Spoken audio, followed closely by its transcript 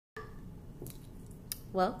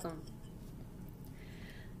Welcome.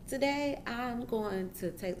 Today, I'm going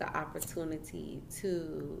to take the opportunity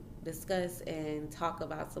to discuss and talk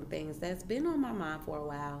about some things that's been on my mind for a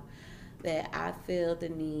while that I feel the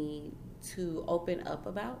need to open up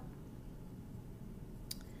about.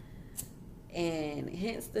 And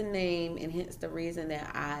hence the name, and hence the reason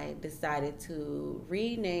that I decided to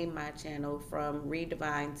rename my channel from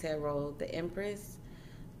Redivine Tarot the Empress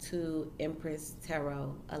to Empress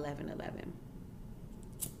Tarot 1111.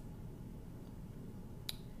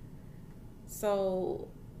 So,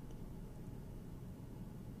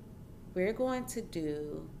 we're going to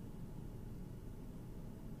do,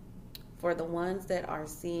 for the ones that are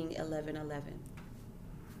seeing 1111,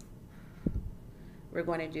 we're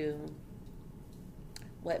going to do,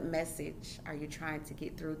 what message are you trying to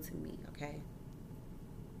get through to me, okay?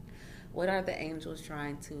 What are the angels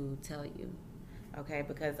trying to tell you? Okay,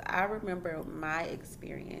 because I remember my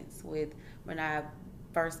experience with when I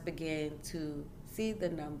first began to see the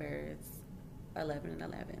numbers 11 and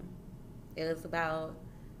 11. It was about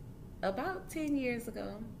 10 years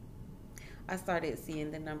ago. I started seeing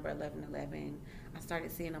the number 1111. I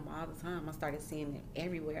started seeing them all the time. I started seeing it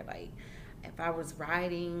everywhere. Like, if I was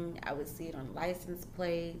riding, I would see it on license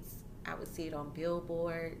plates. I would see it on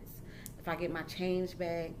billboards. If I get my change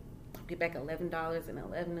back, I'll get back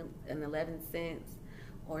 $11.11,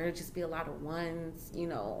 or it'd just be a lot of ones,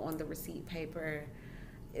 on the receipt paper.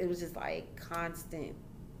 It was just like constant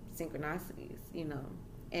synchronicities.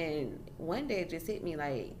 And one day it just hit me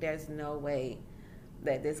like, there's no way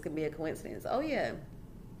that this could be a coincidence. Oh yeah,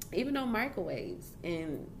 even on microwaves.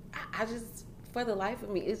 And I just, for the life of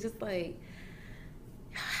me, it's just like,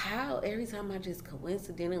 how every time I just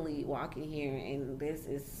coincidentally walk in here and this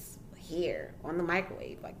is here on the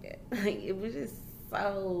microwave like that. Like, it was just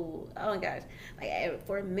so, oh my gosh. Like,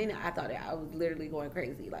 for a minute I thought that I was literally going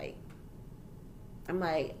crazy. Like, I'm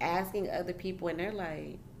like asking other people and they're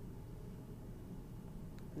like,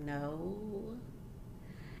 no.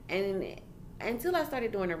 And until I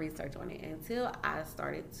started doing the research on it, until I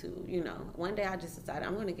started to, one day I just decided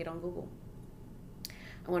I'm going to get on Google.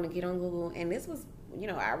 I want to get on Google. And this was,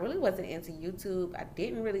 I really wasn't into YouTube. I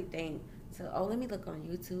didn't really think to, let me look on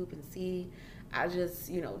YouTube and see. I just,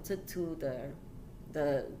 took to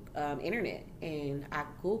the internet and I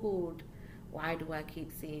Googled, why do I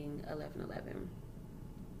keep seeing 1111?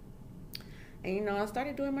 And I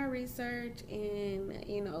started doing my research, and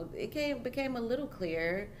it became a little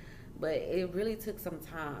clearer, but it really took some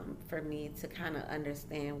time for me to kind of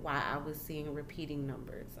understand why I was seeing repeating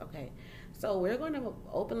numbers. Okay, so we're going to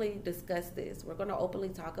openly discuss this. We're going to openly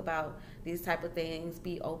talk about these type of things.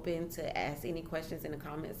 Be open to ask any questions in the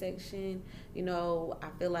comment section. I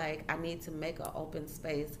feel like I need to make an open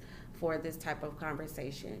space for this type of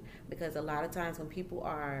conversation, because a lot of times when people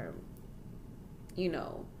are, you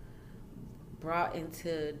know brought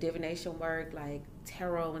into divination work like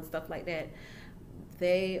tarot and stuff like that,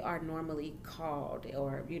 they are normally called,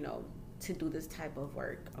 or to do this type of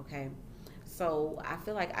work. Okay, so I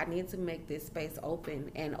feel like I need to make this space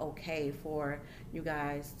open and okay for you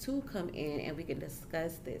guys to come in and we can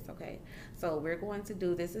discuss this. Okay, so we're going to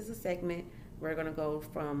do, this is a segment. We're going to go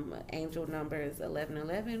from angel numbers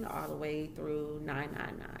 1111 all the way through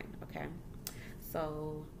 999. Okay,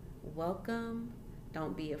 so welcome.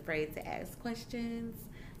 Don't be afraid to ask questions,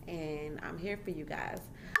 and I'm here for you guys.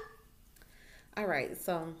 All right,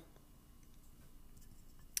 so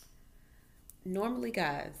normally,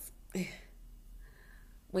 guys,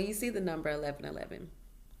 when you see the number 1111,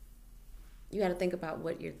 you got to think about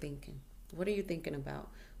what you're thinking. What are you thinking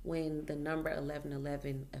about when the number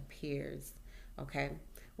 1111 appears? Okay,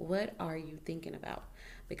 what are you thinking about?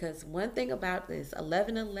 Because one thing about this,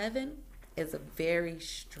 1111 is a very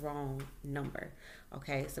strong number.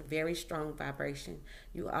 Okay, it's a very strong vibration.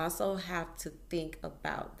 You also have to think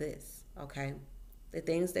about this. Okay, the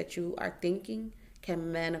things that you are thinking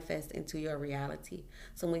can manifest into your reality.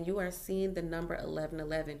 So when you are seeing the number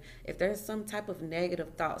 1111, if there's some type of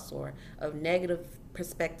negative thoughts or a negative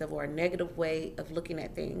perspective or a negative way of looking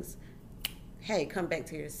at things, hey, come back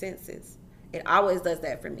to your senses. It always does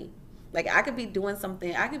that for me. Like, I could be doing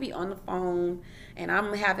something, I could be on the phone and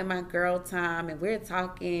I'm having my girl time and we're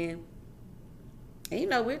talking.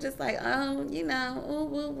 And we're just like, ooh,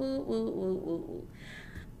 woo, woo, woo, woo, woo.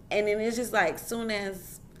 And then it's just like, soon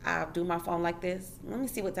as I do my phone like this, let me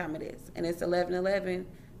see what time it is. And it's 11:11.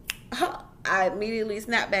 I immediately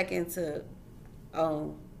snap back into,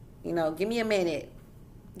 give me a minute.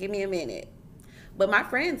 Give me a minute. But my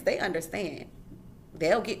friends, they understand.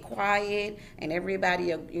 They'll get quiet and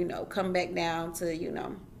everybody will, come back down to,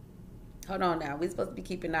 hold on now. We're supposed to be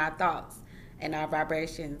keeping our thoughts and our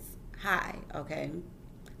vibrations high, okay?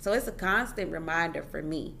 So it's a constant reminder for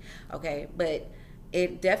me, okay? But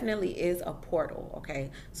it definitely is a portal,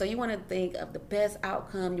 okay? So you want to think of the best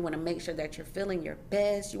outcome. You want to make sure that you're feeling your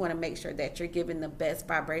best. You want to make sure that you're giving the best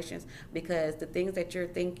vibrations, because the things that you're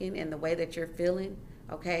thinking and the way that you're feeling,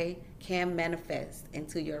 okay, can manifest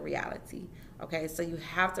into your reality, okay? So you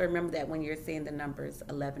have to remember that when you're seeing the numbers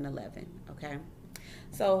 1111, okay?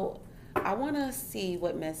 So I want to see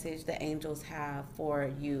what message the angels have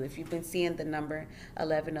for you. If you've been seeing the number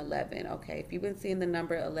 1111, okay? If you've been seeing the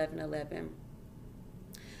number 1111,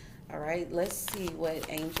 all right, let's see what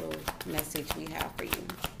angel message we have for you.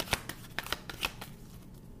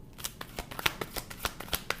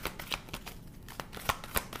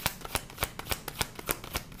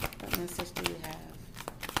 What message do you have?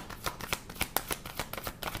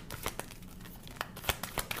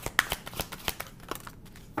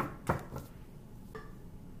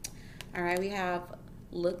 All right, we have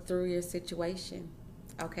look through your situation.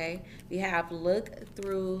 Okay, we have look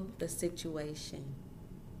through the situation.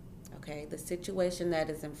 Okay, the situation that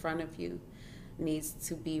is in front of you needs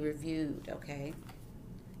to be reviewed. Okay,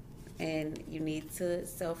 and you need to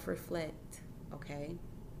self-reflect. Okay,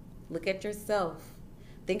 look at yourself.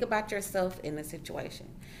 Think about yourself in the situation.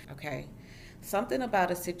 Okay, something about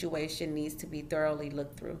a situation needs to be thoroughly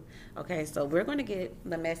looked through. Okay, so we're going to get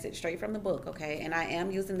the message straight from the book. Okay, and I am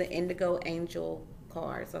using the Indigo Angel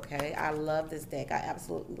cards. Okay, I love this deck. I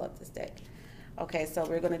absolutely love this deck. Okay, so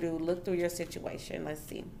we're going to do look through your situation. Let's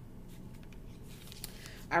see.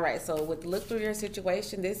 All right, so with look through your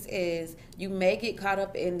situation, this is you may get caught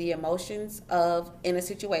up in the emotions of in a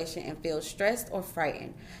situation and feel stressed or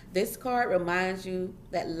frightened. This card reminds you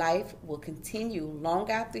that life will continue long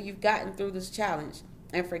after you've gotten through this challenge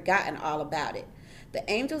and forgotten all about it. The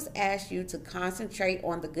angels ask you to concentrate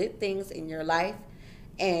on the good things in your life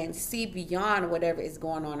and see beyond whatever is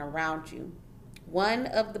going on around you. One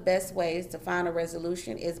of the best ways to find a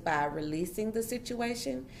resolution is by releasing the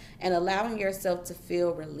situation and allowing yourself to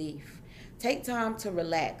feel relief. Take time to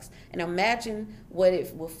relax and imagine what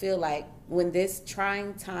it will feel like when this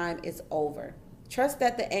trying time is over. Trust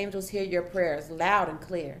that the angels hear your prayers loud and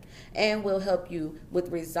clear and will help you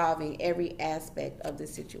with resolving every aspect of the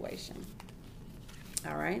situation.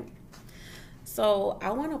 All right? So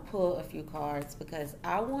I want to pull a few cards because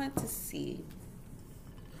I want to see,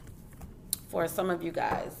 for some of you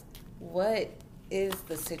guys, what is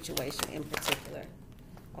the situation in particular?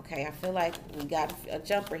 Okay, I feel like we got a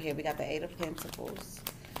jumper here. We got the Eight of Pentacles.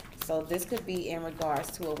 So this could be in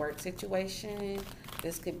regards to a work situation.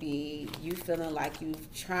 This could be you feeling like you're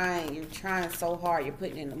trying so hard. You're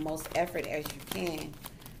putting in the most effort as you can.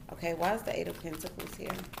 Okay, why is the Eight of Pentacles here?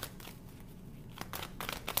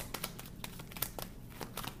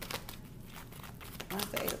 Why is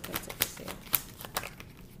the Eight of Pentacles here?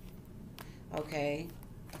 Okay,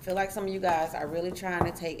 I feel like some of you guys are really trying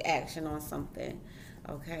to take action on something.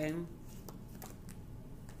 Okay,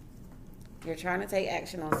 you're trying to take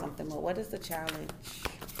action on something, but what is the challenge?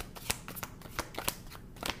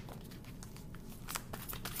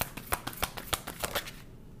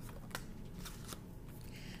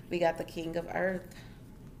 We got the King of Earth.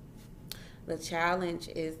 The challenge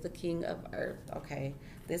is the King of Earth. Okay,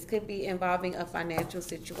 this could be involving a financial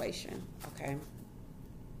situation. Okay,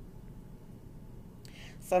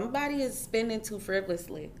 somebody is spending too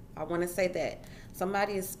frivolously. I want to say that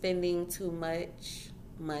somebody is spending too much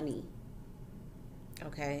money.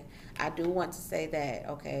 Okay, I do want to say that.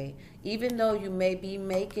 Okay, even though you may be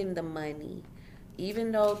making the money,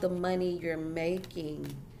 even though the money you're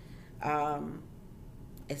making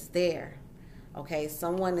is there. Okay,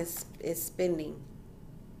 someone is spending,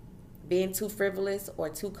 being too frivolous or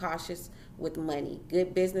too cautious with money.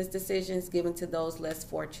 Good business decisions given to those less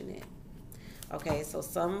fortunate. Okay, so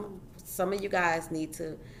some of you guys need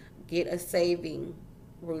to get a saving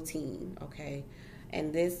routine. Okay,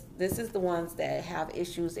 and this is the ones that have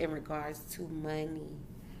issues in regards to money.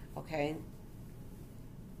 Okay,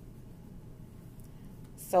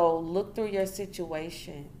 so look through your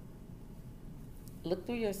situation. Look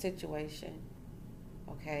through your situation.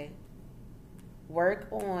 Okay, work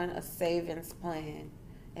on a savings plan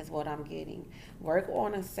is what I'm getting. Work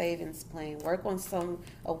on a savings plan. Work on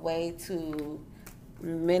a way to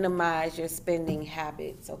minimize your spending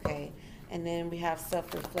habits. Okay, and then we have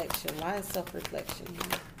self-reflection. Why is self-reflection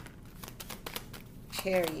here?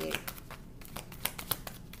 Chariot.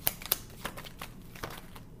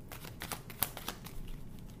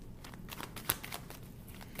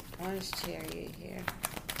 Why is Chariot here?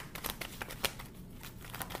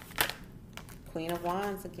 Queen of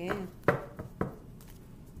Wands again.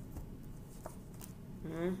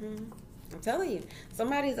 I'm telling you,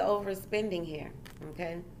 somebody's overspending here.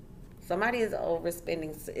 Okay, somebody is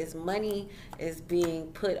overspending. Is money is being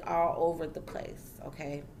put all over the place.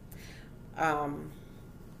 Okay, um,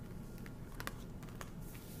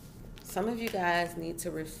 some of you guys need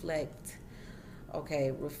to reflect.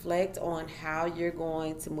 Okay, reflect on how you're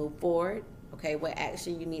going to move forward. Okay, what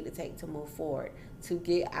action you need to take to move forward to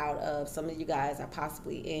get out of. Some of you guys are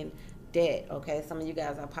possibly in debt. Okay, some of you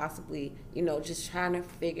guys are possibly, just trying to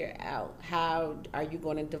figure out how are you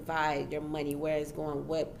going to divide your money, where it's going,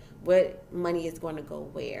 what money is going to go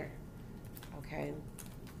where. Okay,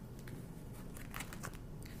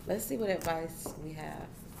 let's see what advice we have.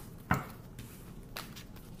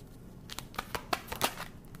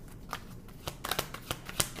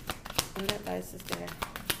 What advice is there?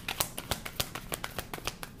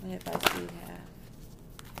 What advice do you have?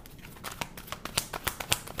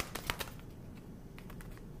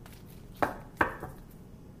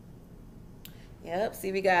 Yep,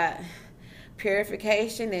 see, we got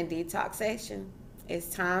purification and detoxification.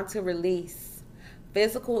 It's time to release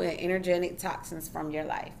physical and energetic toxins from your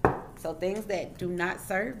life. So things that do not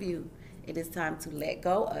serve you, it is time to let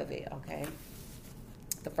go of it, okay?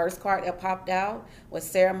 The first card that popped out was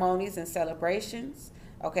ceremonies and celebrations.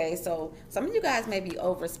 Okay, so some of you guys may be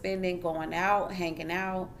overspending, going out, hanging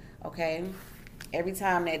out. Okay, every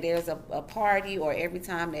time that there's a party or every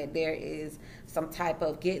time that there is some type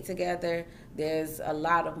of get together, there's a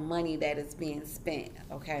lot of money that is being spent.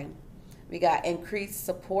 Okay, we got increased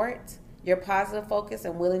support. Your positive focus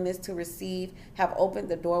and willingness to receive have opened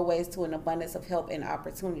the doorways to an abundance of help and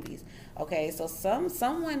opportunities. Okay, so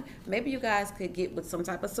someone, maybe you guys could get with some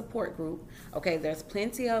type of support group. Okay, there's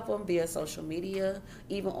plenty of them via social media,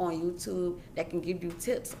 even on YouTube, that can give you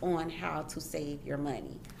tips on how to save your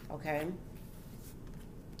money. Okay,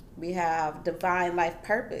 we have divine life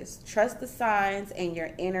purpose. Trust the signs and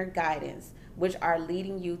your inner guidance, which are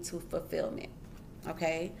leading you to fulfillment.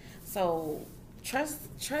 Okay, so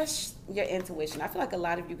trust your intuition. I feel like a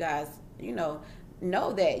lot of you guys, know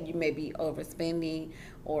that you may be overspending,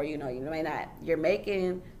 or you may not. You're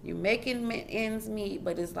making ends meet,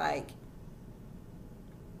 but it's like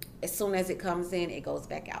as soon as it comes in, it goes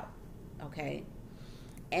back out. Okay,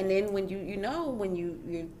 and then when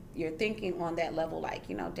you're thinking on that level, like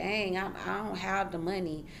dang, I don't have the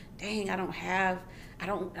money. Dang, I don't.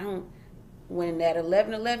 When that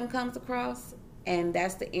 1111 comes across, and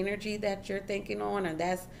that's the energy that you're thinking on, and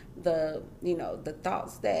that's the the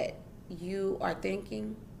thoughts that you are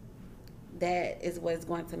thinking, that is what's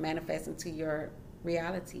going to manifest into your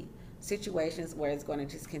reality. Situations where it's going to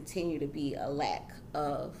just continue to be a lack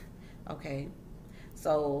of. Okay,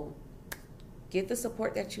 so get the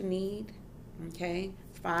support that you need. Okay,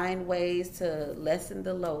 find ways to lessen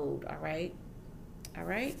the load. All right,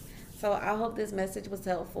 so I hope this message was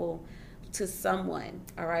helpful to someone.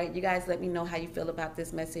 All right, you guys let me know how you feel about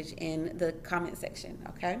this message in the comment section.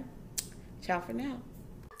 Okay, ciao for now.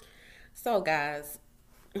 So guys,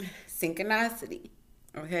 synchronicity.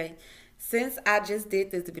 Okay, since I just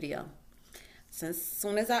did this video, since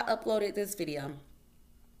soon as I uploaded this video,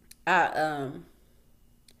 I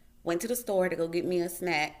went to the store to go get me a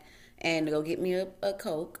snack and to go get me a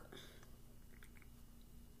Coke.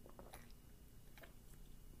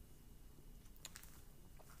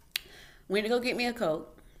 Went to go get me a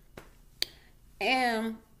Coke,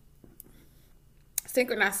 and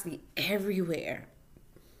synchronicity everywhere.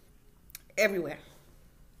 Everywhere.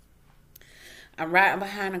 I'm riding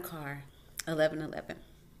behind a car, 1111,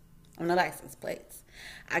 on the license plates.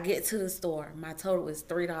 I get to the store. My total is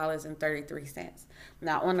 $3.33.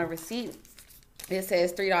 Now, on the receipt, it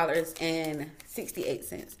says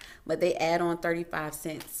 $3.68, but they add on 35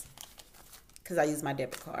 cents because I use my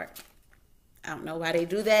debit card. I don't know why they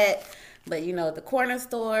do that, but the corner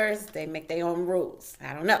stores, they make their own rules.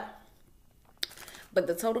 I don't know. But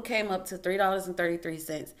the total came up to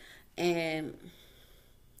 $3.33. And,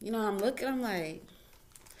 I'm looking, I'm like,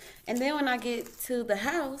 and then when I get to the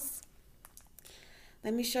house,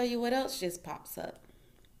 let me show you what else just pops up.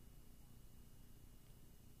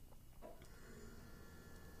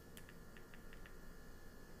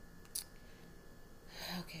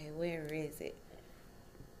 Okay, where is it?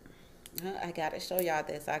 I got to show y'all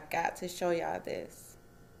this. I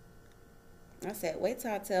said, wait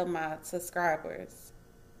till I tell my subscribers.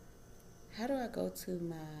 How do I go to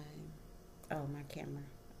my camera?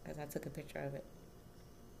 Because I took a picture of it.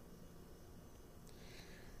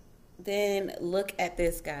 Then look at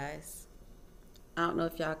this, guys. I don't know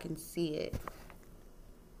if y'all can see it,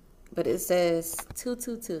 but it says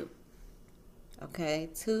 222. Okay,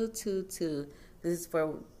 222. This is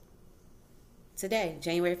for today,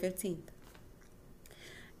 January 15th.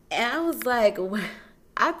 And I was like,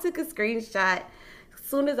 I took a screenshot as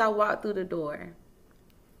soon as I walked through the door.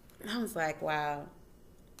 I was like, wow.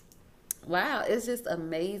 Wow, it's just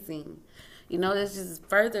amazing. This just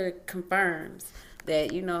further confirms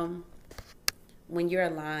that, when you're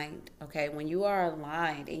aligned, okay, when you are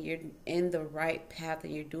aligned and you're in the right path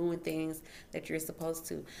and you're doing things that you're supposed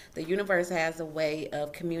to, the universe has a way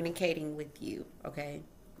of communicating with you, okay?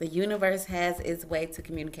 The universe has its way to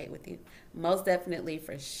communicate with you. Most definitely,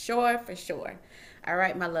 for sure, for sure. All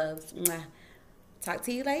right, my loves. Mwah. Talk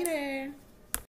to you later.